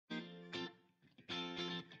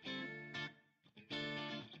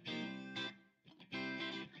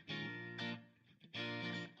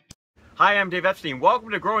Hi, I'm Dave Epstein.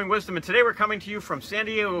 Welcome to Growing Wisdom, and today we're coming to you from San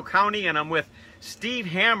Diego County, and I'm with Steve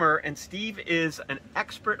Hammer, and Steve is an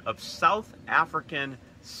expert of South African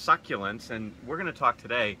succulents, and we're going to talk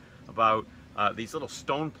today about these little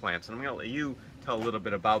stone plants, and I'm going to let you tell a little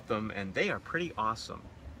bit about them, and they are pretty awesome.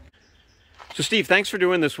 So Steve, thanks for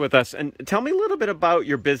doing this with us, and tell me a little bit about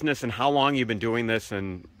your business and how long you've been doing this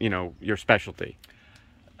and, your specialty.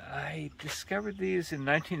 I discovered these in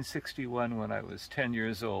 1961 when I was 10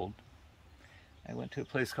 years old. I went to a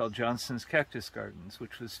place called Johnson's Cactus Gardens,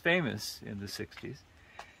 which was famous in the 60s.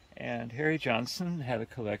 And Harry Johnson had a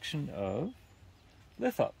collection of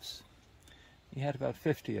lithops. He had about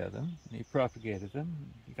 50 of them, and he propagated them.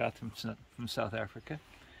 He got them from South Africa.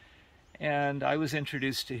 And I was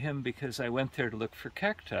introduced to him because I went there to look for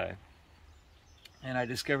cacti. And I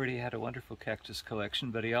discovered he had a wonderful cactus collection,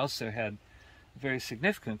 but he also had a very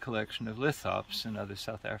significant collection of lithops and other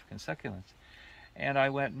South African succulents. And I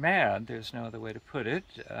went mad, there's no other way to put it.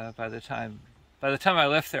 By the time I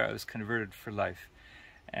left there, I was converted for life.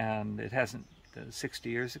 And it hasn't, 60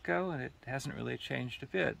 years ago, and it hasn't really changed a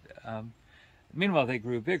bit. Meanwhile, they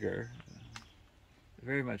grew bigger,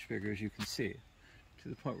 very much bigger, as you can see, to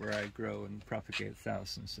the point where I grow and propagate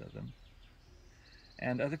thousands of them.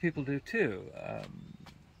 And other people do too.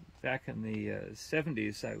 Back in the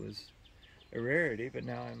 70s, I was a rarity, but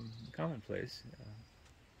now I'm commonplace.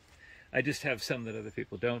 I just have some that other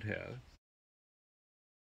people don't have.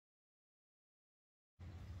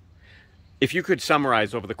 If you could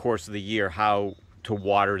summarize over the course of the year how to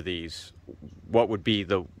water these, what would be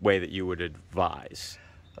the way that you would advise?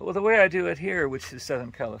 Well, the way I do it here, which is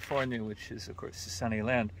Southern California, which is, of course, a sunny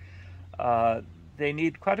land, they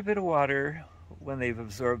need quite a bit of water when they've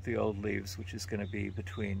absorbed the old leaves, which is going to be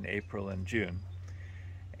between April and June.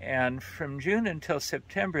 And from June until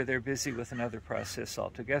September, they're busy with another process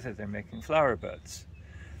altogether. They're making flower buds.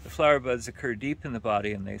 The flower buds occur deep in the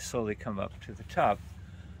body, and they slowly come up to the top.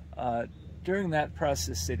 During that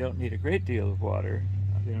process, they don't need a great deal of water.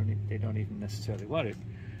 They don't even necessarily want it.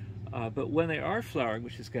 But when they are flowering,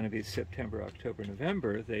 which is going to be September, October,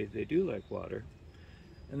 November, they do like water.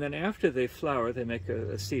 And then after they flower, they make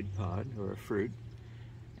a seed pod or a fruit.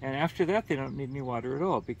 And after that, they don't need any water at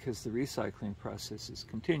all because the recycling process is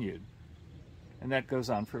continued. And that goes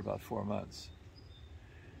on for about 4 months.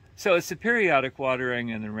 So it's a periodic watering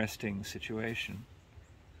and a resting situation.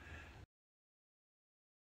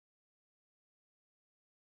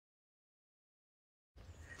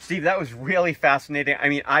 Steve, that was really fascinating. I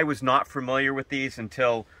mean, I was not familiar with these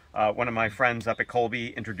until one of my friends up at Colby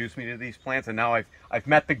introduced me to these plants, and now I've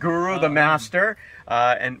met the guru, the master,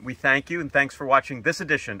 and we thank you, and thanks for watching this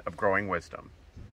edition of Growing Wisdom.